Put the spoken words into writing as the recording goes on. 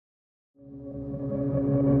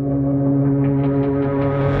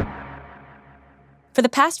For the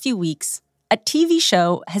past few weeks, a TV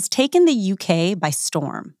show has taken the UK by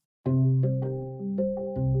storm.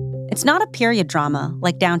 It's not a period drama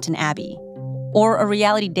like Downton Abbey or a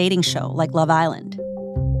reality dating show like Love Island.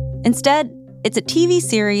 Instead, it's a TV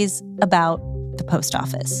series about the post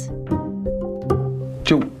office.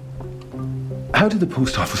 Joe, how did the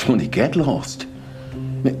post office money get lost?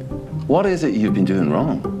 What is it you've been doing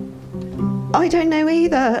wrong? I don't know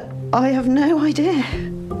either. I have no idea.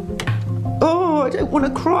 Oh, I don't want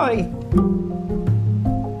to cry.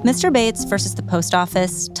 Mr. Bates versus the Post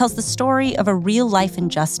Office tells the story of a real-life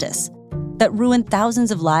injustice that ruined thousands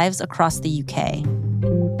of lives across the UK.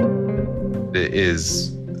 It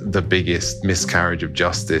is the biggest miscarriage of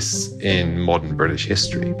justice in modern British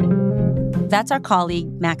history. That's our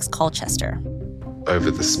colleague, Max Colchester. Over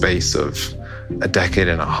the space of a decade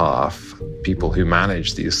and a half, people who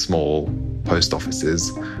managed these small post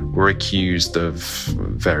offices were accused of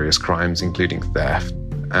various crimes, including theft,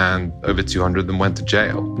 and over 200 of them went to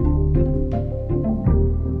jail.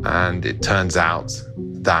 And it turns out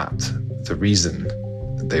that the reason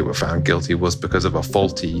they were found guilty was because of a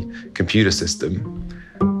faulty computer system.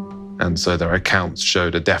 And so their accounts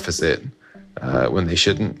showed a deficit when they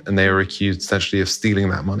shouldn't, and they were accused essentially of stealing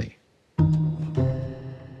that money.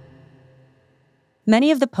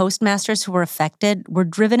 Many of the postmasters who were affected were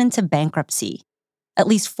driven into bankruptcy. At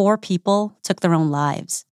least 4 people took their own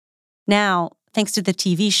lives. Now, thanks to the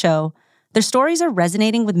TV show, their stories are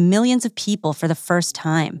resonating with millions of people for the first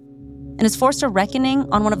time, and has forced a reckoning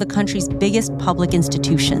on one of the country's biggest public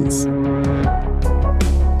institutions.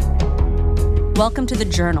 Welcome to The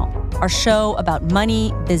Journal, our show about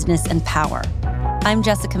money, business, and power. I'm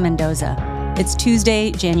Jessica Mendoza. It's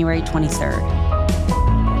Tuesday, January 23rd.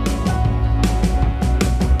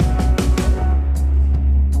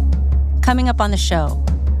 Coming up on the show,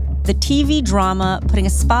 the TV drama putting a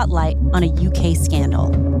spotlight on a UK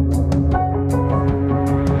scandal.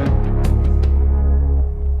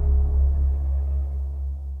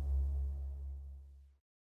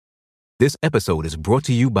 This episode is brought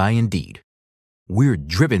to you by Indeed. We're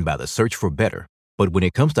driven by the search for better, but when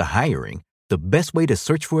it comes to hiring, the best way to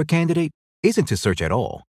search for a candidate isn't to search at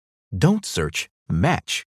all. Don't search,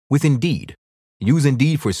 match with Indeed. Use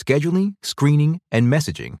Indeed for scheduling, screening, and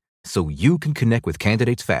messaging so you can connect with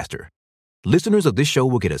candidates faster. Listeners of this show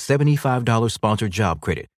will get a $75 sponsored job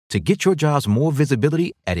credit to get your jobs more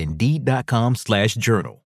visibility at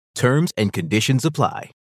Indeed.com/journal. Terms and conditions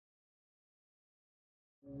apply.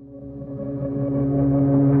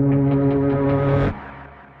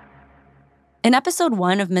 In episode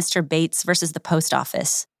 1 of Mr. Bates versus the Post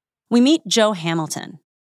Office, we meet Joe Hamilton,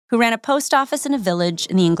 who ran a post office in a village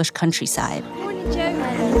in the English countryside. Morning, Joe.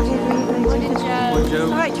 Morning, Joe.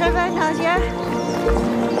 All right, Trevor, Nadia.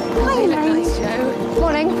 Hi, mate. Joe.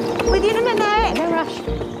 Morning. With you in a minute. No rush.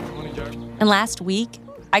 Morning, Joe. And last week,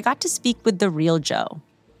 I got to speak with the real Joe.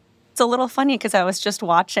 It's a little funny because I was just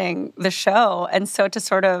watching the show, and so to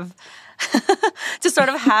sort of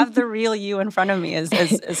have the real you in front of me is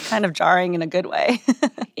kind of jarring in a good way.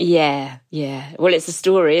 Yeah. Well, it's a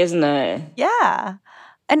story, isn't it? Yeah.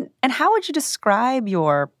 And how would you describe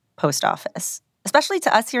your post office? Especially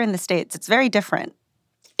to us here in the States, it's very different.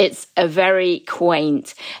 It's a very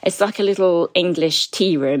quaint, it's like a little English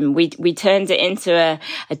tea room. We turned it into a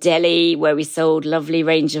deli where we sold lovely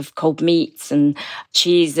range of cold meats and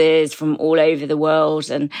cheeses from all over the world.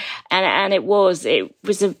 And it was a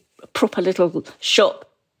proper little shop.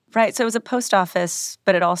 Right, so it was a post office,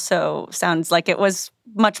 but it also sounds like it was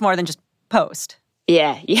much more than just post.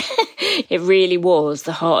 Yeah. It really was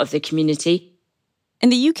the heart of the community. In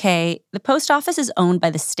the UK, the post office is owned by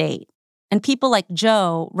the state, and people like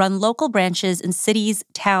Joe run local branches in cities,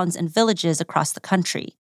 towns, and villages across the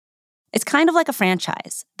country. It's kind of like a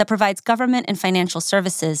franchise that provides government and financial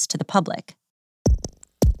services to the public.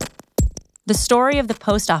 The story of the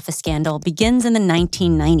post office scandal begins in the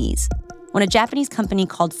 1990s, when a Japanese company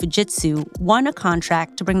called Fujitsu won a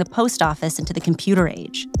contract to bring the post office into the computer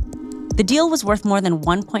age. The deal was worth more than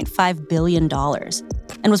 $1.5 billion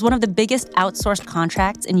and was one of the biggest outsourced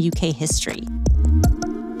contracts in UK history.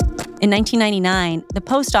 In 1999, the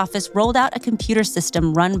post office rolled out a computer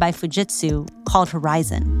system run by Fujitsu called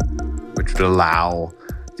Horizon, Which would allow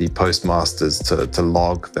the postmasters to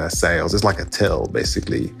log their sales. It's like a till,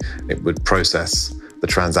 basically. It would process the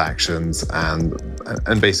transactions and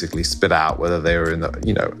basically spit out whether they were in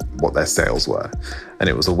what their sales were. And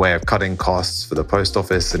it was a way of cutting costs for the post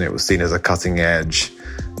office, and it was seen as a cutting edge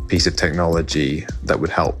piece of technology that would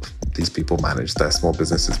help these people manage their small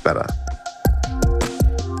businesses better.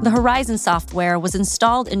 The Horizon software was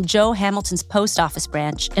installed in Joe Hamilton's post office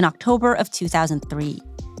branch in October of 2003.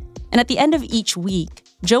 And at the end of each week,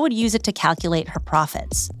 Jo would use it to calculate her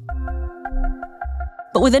profits.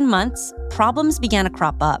 But within months, problems began to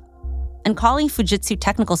crop up, and calling Fujitsu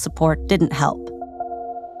technical support didn't help.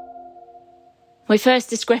 My first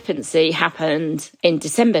discrepancy happened in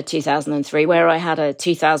December 2003, where I had a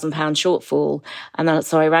 £2,000 shortfall. And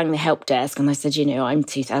so I rang the help desk and I said, I'm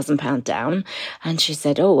 £2,000 down. And she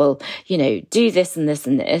said, oh, well, do this and this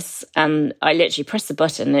and this. And I literally pressed the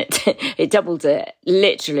button. It doubled it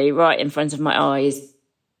literally right in front of my eyes.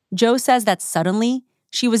 Jo says that suddenly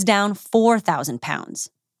she was down £4,000.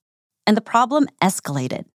 And the problem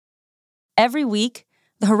escalated. Every week,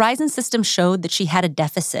 the Horizon system showed that she had a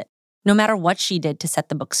deficit, no matter what she did to set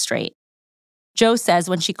the books straight. Jo says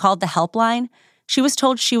when she called the helpline, she was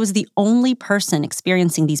told she was the only person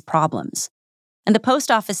experiencing these problems. And the post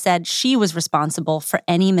office said she was responsible for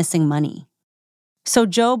any missing money. So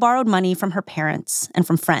Jo borrowed money from her parents and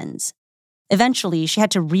from friends. Eventually, she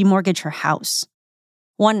had to remortgage her house.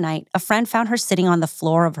 One night, a friend found her sitting on the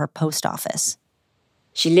floor of her post office.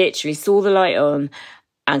 She literally saw the light on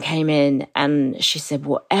and came in and she said,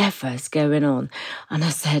 whatever's going on? And I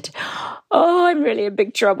said, oh, I'm really in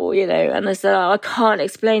big trouble, And I said, I can't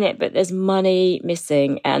explain it, but there's money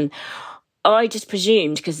missing. And I just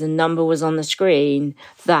presumed, because the number was on the screen,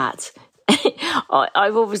 that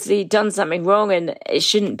I've obviously done something wrong and it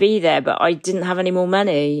shouldn't be there, but I didn't have any more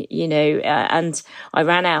money, and I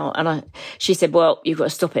ran out. And she said, well, you've got to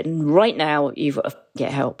stop it. And right now, you've got to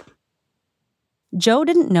get help. Jo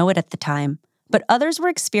didn't know it at the time, but others were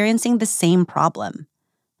experiencing the same problem.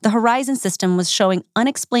 The Horizon system was showing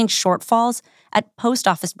unexplained shortfalls at post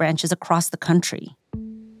office branches across the country.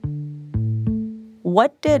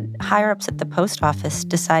 What did higher-ups at the post office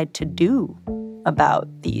decide to do about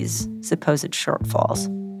these supposed shortfalls?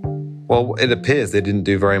 Well, it appears they didn't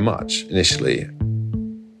do very much initially.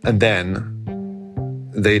 And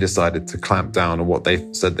then they decided to clamp down on what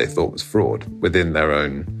they said they thought was fraud within their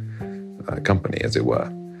own company, as it were.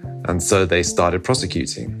 And so they started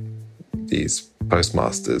prosecuting these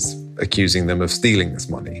postmasters, accusing them of stealing this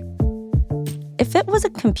money. If it was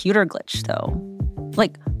a computer glitch, though,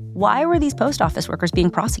 why were these post office workers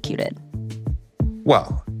being prosecuted?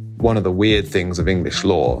 Well, one of the weird things of English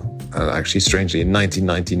law, actually strangely in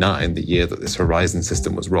 1999, the year that this Horizon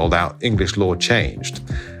system was rolled out, English law changed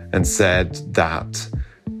and said that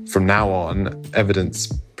from now on,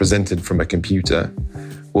 evidence presented from a computer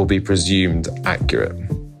will be presumed accurate.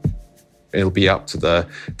 It'll be up to the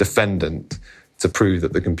defendant to prove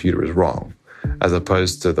that the computer is wrong, as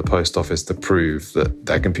opposed to the post office to prove that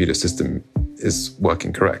their computer system is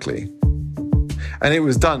working correctly. And it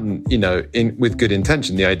was done, with good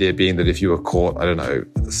intention. The idea being that if you were caught,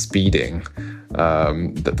 speeding,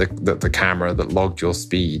 that the camera that logged your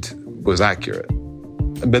speed was accurate.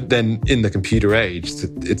 But then in the computer age,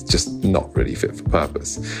 it's just not really fit for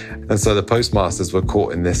purpose. And so the postmasters were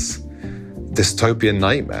caught in this dystopian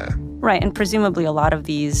nightmare. Right, and presumably a lot of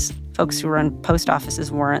these folks who run post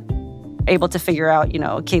offices weren't able to figure out,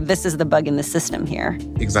 okay, this is the bug in the system here.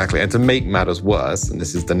 Exactly, and to make matters worse, and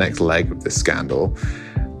this is the next leg of this scandal,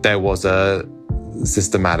 there was a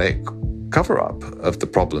systematic cover-up of the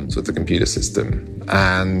problems with the computer system.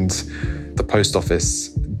 And the post office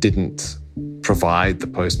didn't provide the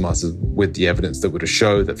postmasters with the evidence that would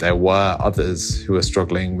show that there were others who were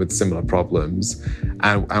struggling with similar problems.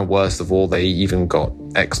 And worst of all, they even got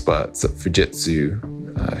experts at Fujitsu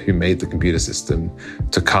who made the computer system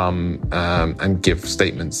to come and give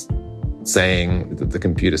statements saying that the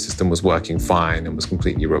computer system was working fine and was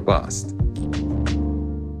completely robust.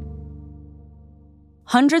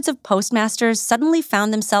 Hundreds of postmasters suddenly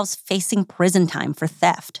found themselves facing prison time for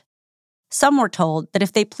theft. Some were told that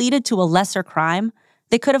if they pleaded to a lesser crime,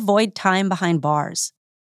 they could avoid time behind bars.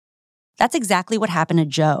 That's exactly what happened to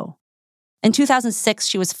Jo. In 2006,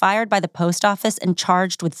 she was fired by the post office and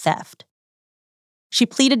charged with theft. She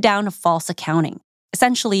pleaded down to false accounting,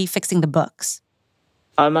 essentially fixing the books.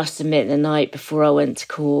 I must admit, the night before I went to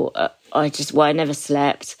court, I never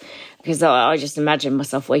slept because I just imagined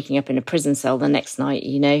myself waking up in a prison cell the next night,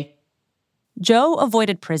 Jo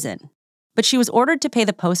avoided prison, but she was ordered to pay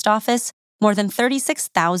the post office more than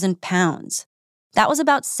 £36,000. That was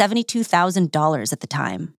about $72,000 at the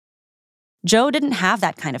time. Jo didn't have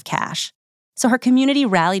that kind of cash, so her community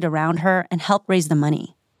rallied around her and helped raise the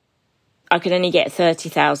money. I could only get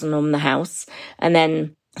 $30,000 on the house, and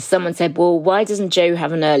then someone said, well, why doesn't Jo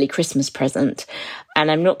have an early Christmas present? And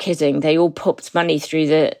I'm not kidding. They all popped money through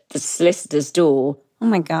the solicitor's door. Oh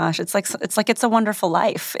my gosh, it's like It's a Wonderful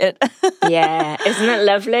Life. Yeah, isn't it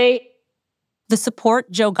lovely? The support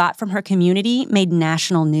Jo got from her community made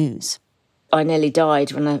national news. I nearly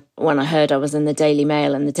died when I heard I was in the Daily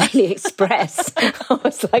Mail and the Daily Express. I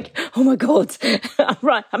was like, oh my God,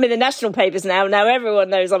 I'm in the national papers now. Now everyone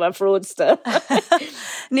knows I'm a fraudster.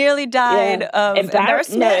 Nearly died of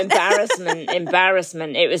embarrassment? No,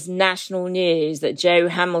 embarrassment. It was national news that Jo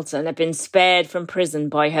Hamilton had been spared from prison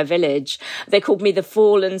by her village. They called me the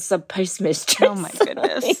fallen sub-postmistress. Oh my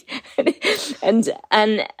goodness.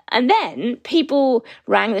 And then people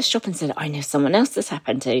rang the shop and said, I know someone else this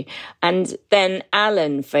happened to. And then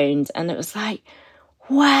Alan phoned and it was like,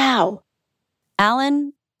 wow.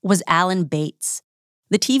 Alan was Alan Bates.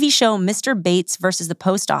 The TV show Mr. Bates versus the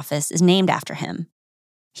Post Office is named after him.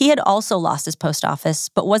 He had also lost his post office,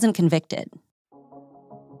 but wasn't convicted.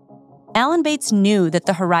 Alan Bates knew that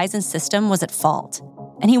the Horizon system was at fault,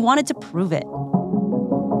 and he wanted to prove it.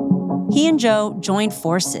 He and Jo joined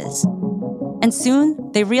forces, and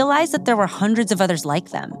soon they realized that there were hundreds of others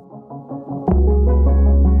like them.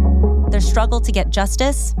 Their struggle to get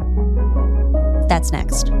justice, that's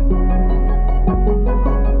next.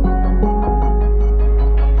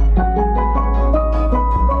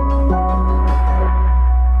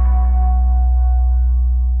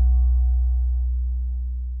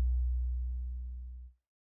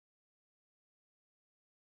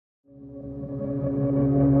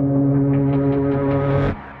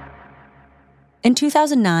 In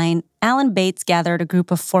 2009, Alan Bates gathered a group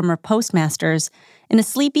of former postmasters in a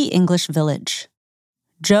sleepy English village.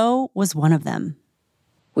 Jo was one of them.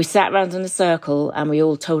 We sat around in a circle and we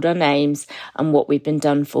all told our names and what we'd been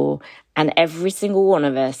done for. And every single one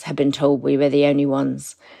of us had been told we were the only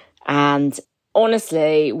ones. And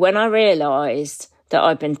honestly, when I realised that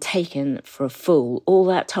I'd been taken for a fool all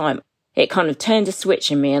that time, it kind of turned a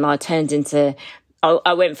switch in me and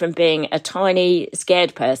I went from being a tiny,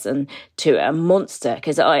 scared person to a monster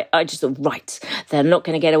because I just thought, right, they're not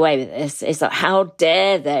going to get away with this. It's like, how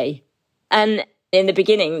dare they? And in the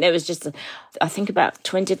beginning, there was just, I think, about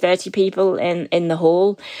 20, 30 people in the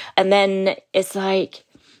hall. And then it's like,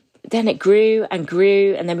 then it grew and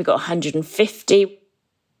grew, and then we got 150.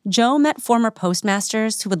 Jo met former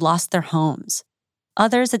postmasters who had lost their homes.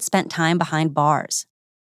 Others had spent time behind bars.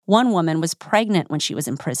 One woman was pregnant when she was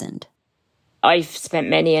imprisoned. I've spent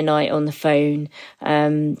many a night on the phone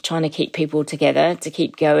trying to keep people together, to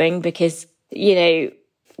keep going, because, you know,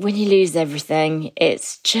 when you lose everything,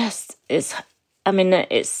 it's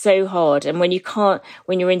so hard. And when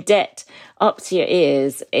you're in debt up to your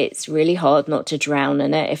ears, it's really hard not to drown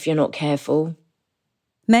in it if you're not careful.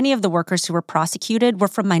 Many of the workers who were prosecuted were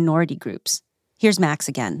from minority groups. Here's Max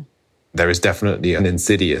again. There is definitely an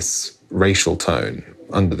insidious racial tone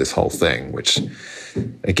under this whole thing, which,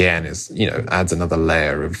 again, adds another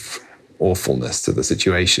layer of awfulness to the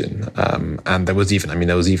situation. And there was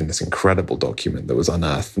even this incredible document that was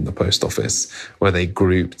unearthed from the post office where they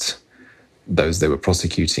grouped those they were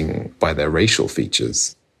prosecuting by their racial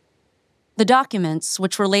features. The documents,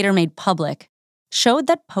 which were later made public, showed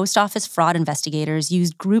that post office fraud investigators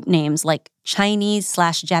used group names like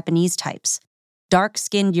Chinese/Japanese types,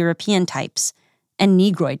 dark-skinned European types, and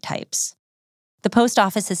Negroid types. The post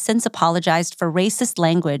office has since apologized for racist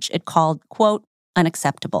language it called, quote,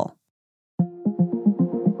 unacceptable.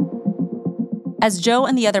 As Jo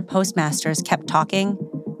and the other postmasters kept talking,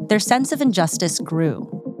 their sense of injustice grew.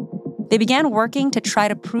 They began working to try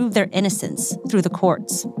to prove their innocence through the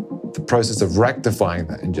courts. The process of rectifying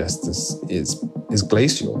that injustice is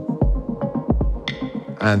glacial.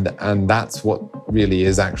 And that's what really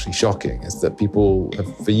is actually shocking, is that people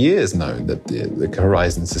have for years known that the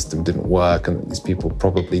Horizon system didn't work and that these people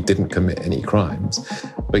probably didn't commit any crimes.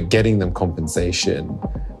 But getting them compensation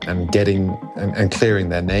and clearing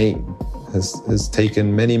their name has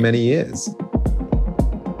taken many, many years.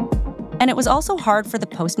 And it was also hard for the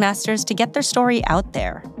postmasters to get their story out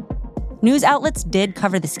there. News outlets did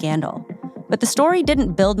cover the scandal, but the story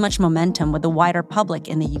didn't build much momentum with the wider public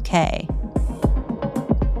in the UK.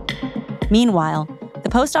 Meanwhile, the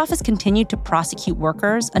post office continued to prosecute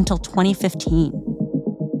workers until 2015.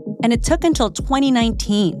 And it took until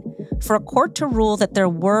 2019 for a court to rule that there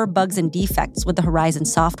were bugs and defects with the Horizon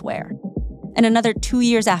software. And another 2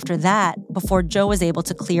 years after that before Jo was able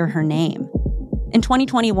to clear her name. In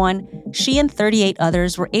 2021, she and 38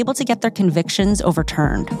 others were able to get their convictions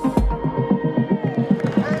overturned.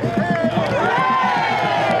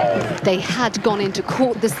 They had gone into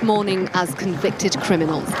court this morning as convicted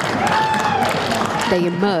criminals. They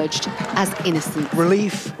emerged as innocent.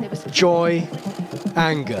 Relief, joy,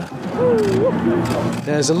 anger.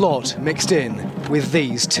 There's a lot mixed in with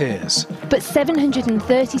these tears. But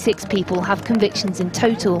 736 people have convictions in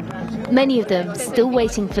total, many of them still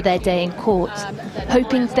waiting for their day in court,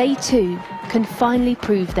 hoping they too can finally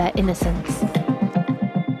prove their innocence.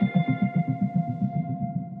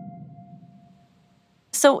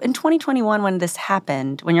 So in 2021, when this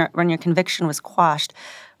happened, when your conviction was quashed,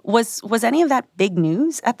 was any of that big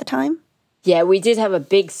news at the time? Yeah, we did have a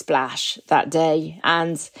big splash that day,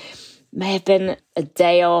 and may have been a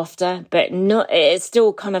day after, but it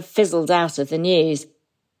still kind of fizzled out of the news.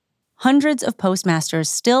 Hundreds of postmasters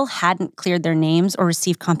still hadn't cleared their names or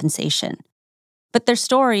received compensation. But their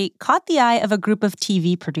story caught the eye of a group of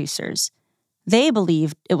TV producers. They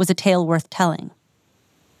believed it was a tale worth telling.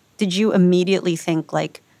 Did you immediately think,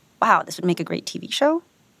 wow, this would make a great TV show?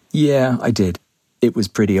 Yeah, I did. It was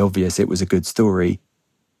pretty obvious it was a good story.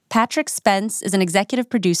 Patrick Spence is an executive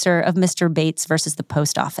producer of Mr. Bates versus the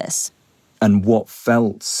Post Office. And what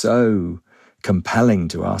felt so compelling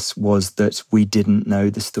to us was that we didn't know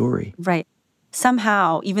the story. Right.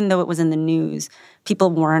 Somehow, even though it was in the news, people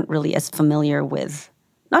weren't really as familiar with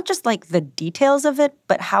not just the details of it,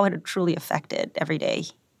 but how it had truly affected everyday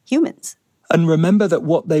humans. And remember that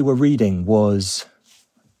what they were reading was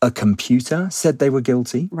a computer said they were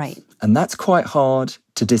guilty. Right. And that's quite hard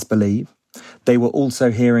to disbelieve. They were also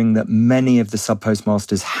hearing that many of the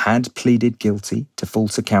sub-postmasters had pleaded guilty to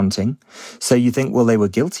false accounting. So you think, well, they were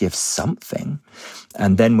guilty of something.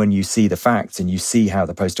 And then when you see the facts and you see how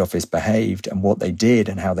the post office behaved and what they did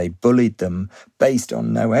and how they bullied them based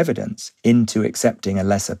on no evidence into accepting a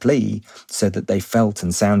lesser plea so that they felt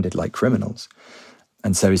and sounded like criminals.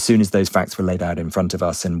 And so as soon as those facts were laid out in front of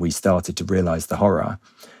us and we started to realize the horror,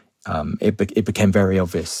 it became very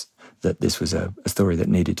obvious that this was a story that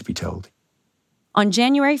needed to be told. On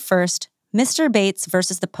January 1st, Mr. Bates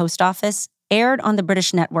versus the Post Office aired on the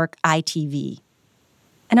British network ITV.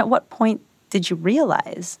 And at what point did you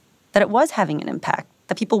realize that it was having an impact,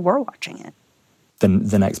 that people were watching it?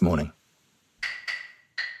 The next morning.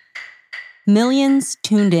 Millions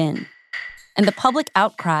tuned in, and the public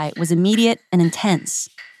outcry was immediate and intense.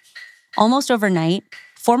 Almost overnight,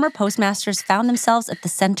 former postmasters found themselves at the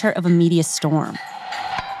center of a media storm.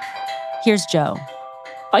 Here's Joe.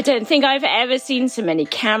 I don't think I've ever seen so many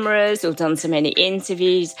cameras or done so many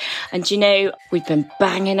interviews. And, we've been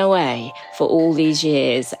banging away for all these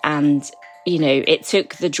years. And, it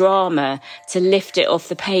took the drama to lift it off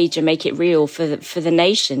the page and make it real for the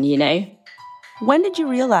nation, When did you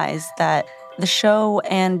realize that the show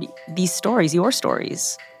and these stories, your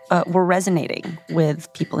stories, were resonating with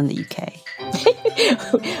people in the UK?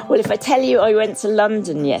 Well, if I tell you I went to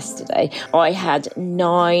London yesterday, I had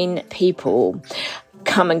 9 people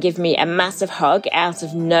come and give me a massive hug out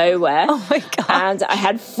of nowhere. Oh my God. And I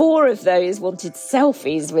had 4 of those wanted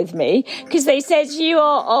selfies with me because they said, you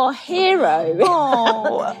are our hero.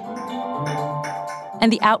 Oh.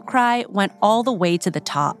 And the outcry went all the way to the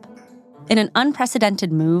top. In an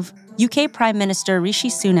unprecedented move, UK Prime Minister Rishi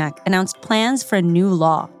Sunak announced plans for a new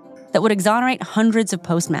law that would exonerate hundreds of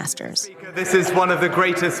postmasters. This is one of the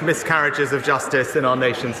greatest miscarriages of justice in our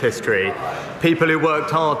nation's history. People who worked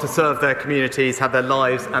hard to serve their communities had their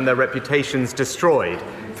lives and their reputations destroyed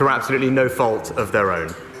through absolutely no fault of their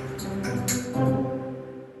own.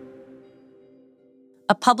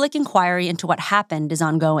 A public inquiry into what happened is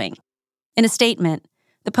ongoing. In a statement,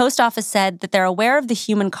 the Post Office said that they're aware of the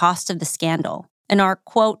human cost of the scandal and are,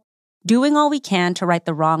 quote, doing all we can to right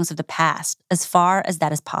the wrongs of the past as far as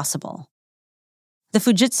that is possible. The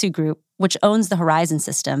Fujitsu Group, which owns the Horizon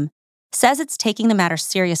system, says it's taking the matter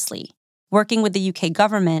seriously, working with the UK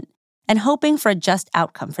government and hoping for a just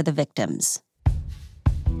outcome for the victims.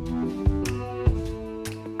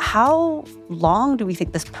 How long do we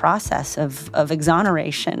think this process of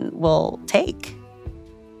exoneration will take?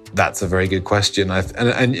 That's a very good question.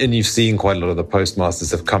 And you've seen quite a lot of the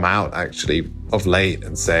postmasters have come out actually of late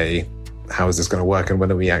and say, how is this going to work and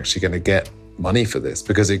when are we actually going to get money for this?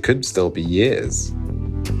 Because it could still be years.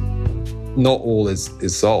 Not all is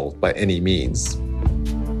solved by any means.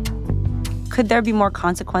 Could there be more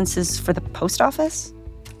consequences for the post office?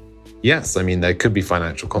 Yes, there could be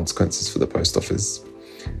financial consequences for the post office.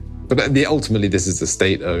 But ultimately, this is a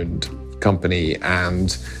state-owned company,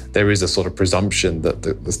 and there is a sort of presumption that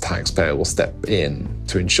the taxpayer will step in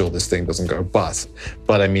to ensure this thing doesn't go bust.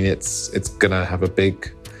 But it's going to have a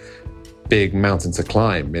big mountain to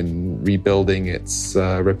climb in rebuilding its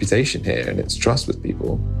reputation here and its trust with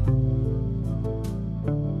people.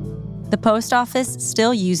 The post office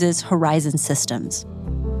still uses Horizon systems.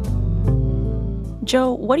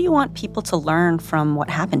 Joe, what do you want people to learn from what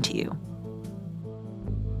happened to you?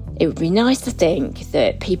 It would be nice to think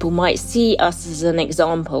that people might see us as an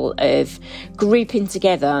example of grouping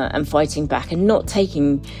together and fighting back and not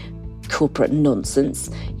taking corporate nonsense.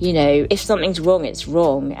 You know, if something's wrong, it's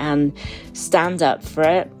wrong, and stand up for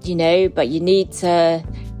it, you know, but you need to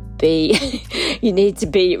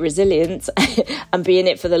be resilient and be in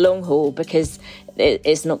it for the long haul, because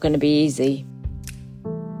it's not going to be easy.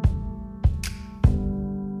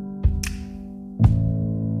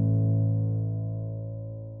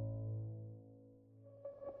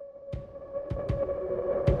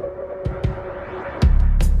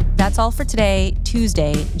 That's all for today,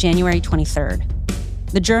 Tuesday, January 23rd.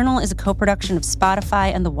 The Journal is a co-production of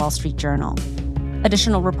Spotify and The Wall Street Journal.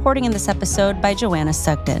 Additional reporting in this episode by Joanna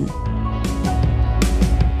Sugden.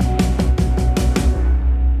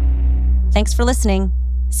 Thanks for listening.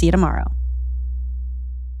 See you tomorrow.